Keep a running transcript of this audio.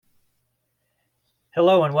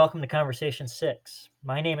Hello and welcome to Conversation 6.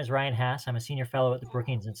 My name is Ryan Hass. I'm a senior fellow at the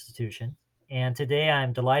Brookings Institution. And today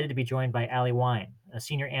I'm delighted to be joined by Ali Wine, a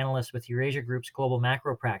senior analyst with Eurasia Group's Global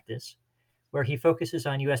Macro Practice, where he focuses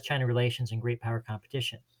on US China relations and great power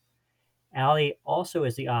competition. Ali also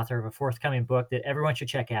is the author of a forthcoming book that everyone should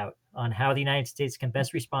check out on how the United States can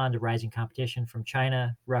best respond to rising competition from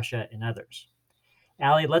China, Russia, and others.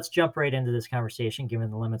 Ali, let's jump right into this conversation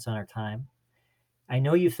given the limits on our time. I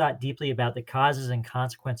know you've thought deeply about the causes and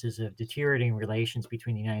consequences of deteriorating relations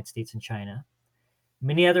between the United States and China.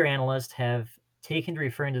 Many other analysts have taken to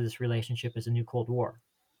referring to this relationship as a new Cold War.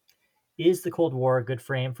 Is the Cold War a good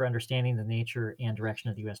frame for understanding the nature and direction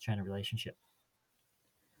of the US China relationship?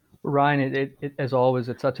 Ryan, as always,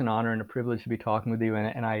 it's such an honor and a privilege to be talking with you,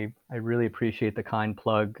 and I really appreciate the kind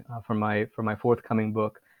plug for my forthcoming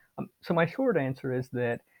book. So my short answer is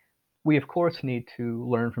that we, of course, need to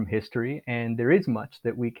learn from history, and there is much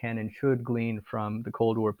that we can and should glean from the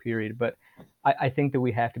Cold War period. But I think that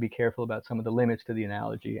we have to be careful about some of the limits to the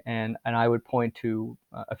analogy, and I would point to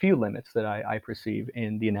a few limits that I perceive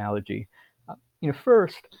in the analogy.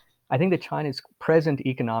 First, I think that China's present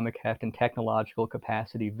economic heft and technological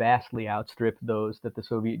capacity vastly outstrip those that the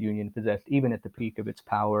Soviet Union possessed, even at the peak of its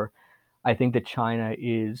power. I think that China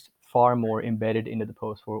is far more embedded into the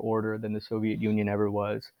post-war order than the Soviet Union ever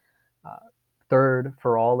was. Uh, Third,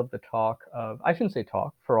 for all of the talk of, I shouldn't say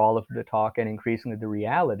talk, for all of the talk and increasingly the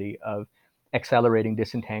reality of accelerating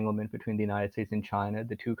disentanglement between the United States and China,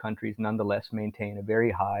 the two countries nonetheless maintain a very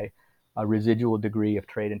high residual degree of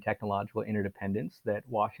trade and technological interdependence that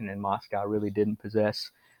Washington and Moscow really didn't possess.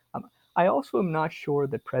 I also am not sure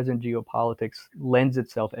that present geopolitics lends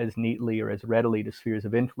itself as neatly or as readily to spheres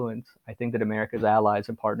of influence. I think that America's allies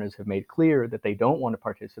and partners have made clear that they don't want to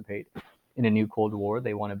participate in a new Cold War.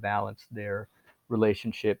 They want to balance their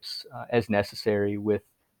relationships as necessary with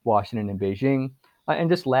Washington and Beijing. And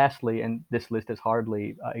just lastly, and this list is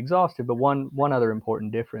hardly exhaustive, but one other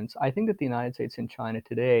important difference. I think that the United States and China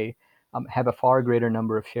today have a far greater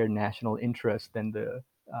number of shared national interests than the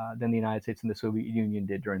United States and the Soviet Union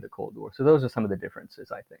did during the Cold War. So those are some of the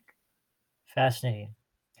differences, I think. Fascinating.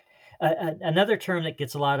 Another term that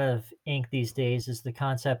gets a lot of ink these days is the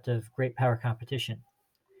concept of great power competition.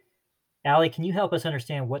 Ali, can you help us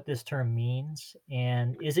understand what this term means?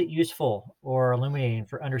 And is it useful or illuminating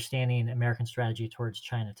for understanding American strategy towards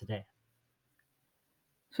China today?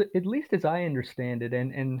 So at least as I understand it,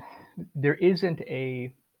 and there isn't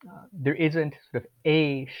a there isn't sort of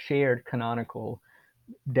a shared canonical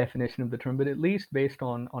definition of the term, but at least based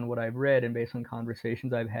on what I've read and based on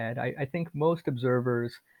conversations I've had, I think most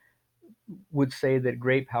observers would say that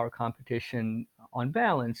great power competition, on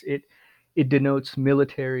balance, it denotes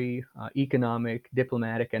military, economic,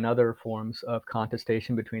 diplomatic, and other forms of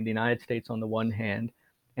contestation between the United States on the one hand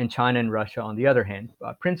and China and Russia on the other hand,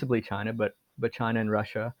 principally China, but China and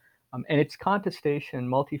Russia. And it's contestation,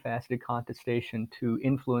 multifaceted contestation to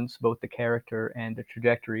influence both the character and the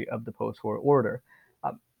trajectory of the post-war order.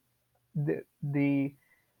 Um, the, the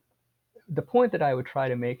the point that I would try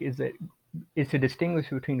to make is to distinguish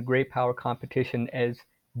between great power competition as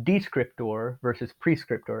descriptor versus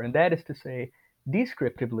prescriptor, and that is to say,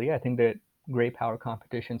 descriptively, I think that great power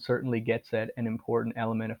competition certainly gets at an important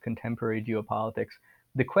element of contemporary geopolitics.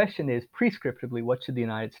 The question is, prescriptively, what should the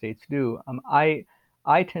United States do? I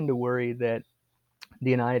tend to worry that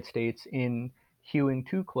the United States, in hewing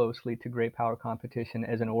too closely to great power competition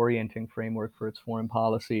as an orienting framework for its foreign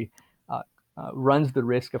policy, uh, runs the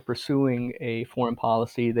risk of pursuing a foreign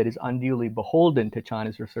policy that is unduly beholden to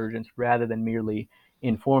China's resurgence rather than merely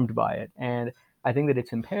informed by it. And I think that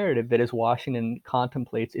it's imperative that as Washington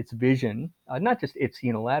contemplates its vision, not just its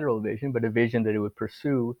unilateral vision, but a vision that it would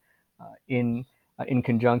pursue in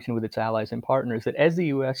conjunction with its allies and partners, that as the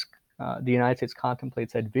United States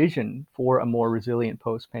contemplates that vision for a more resilient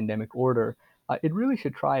post-pandemic order, it really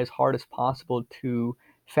should try as hard as possible to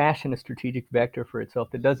fashion a strategic vector for itself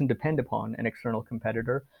that doesn't depend upon an external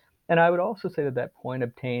competitor. And I would also say that that point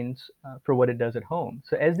obtains for what it does at home.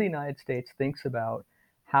 So as the United States thinks about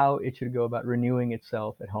how it should go about renewing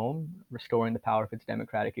itself at home, restoring the power of its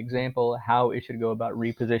democratic example, how it should go about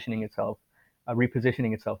repositioning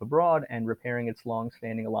itself abroad and repairing its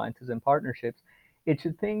long-standing alliances and partnerships, it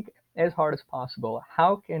should think as hard as possible,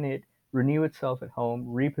 how can it renew itself at home,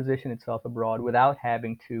 reposition itself abroad without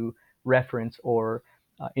having to reference or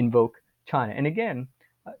invoke China. And again,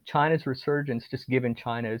 China's resurgence, just given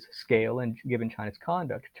China's scale and given China's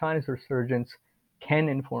conduct, China's resurgence can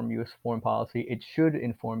inform U.S. foreign policy. It should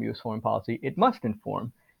inform U.S. foreign policy. It must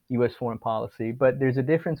inform U.S. foreign policy. But there's a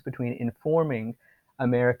difference between informing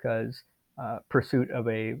America's pursuit of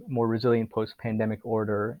a more resilient post-pandemic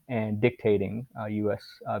order and dictating U.S.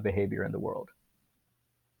 Behavior in the world.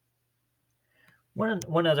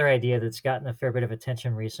 One other idea that's gotten a fair bit of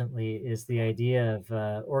attention recently is the idea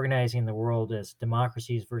of organizing the world as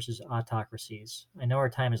democracies versus autocracies. I know our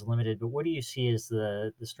time is limited, but what do you see as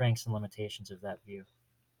the strengths and limitations of that view?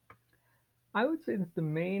 I would say that the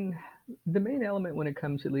main element when it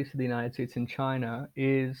comes at least to the United States and China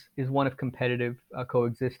is one of competitive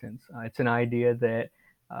coexistence. It's an idea that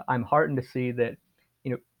I'm heartened to see that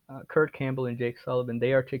you know Kurt Campbell and Jake Sullivan,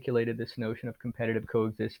 they articulated this notion of competitive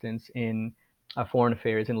coexistence in Foreign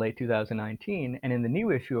Affairs in late 2019, and in the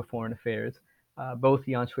new issue of Foreign Affairs, both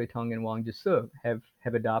Yan Shuitong and Wang Jisoo have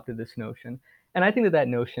adopted this notion. And I think that that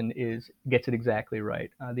notion gets it exactly right.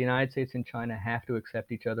 The United States and China have to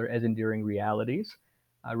accept each other as enduring realities,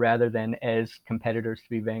 rather than as competitors to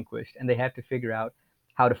be vanquished, and they have to figure out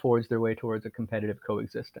how to forge their way towards a competitive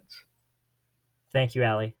coexistence. Thank you,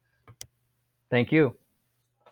 Ali. Thank you.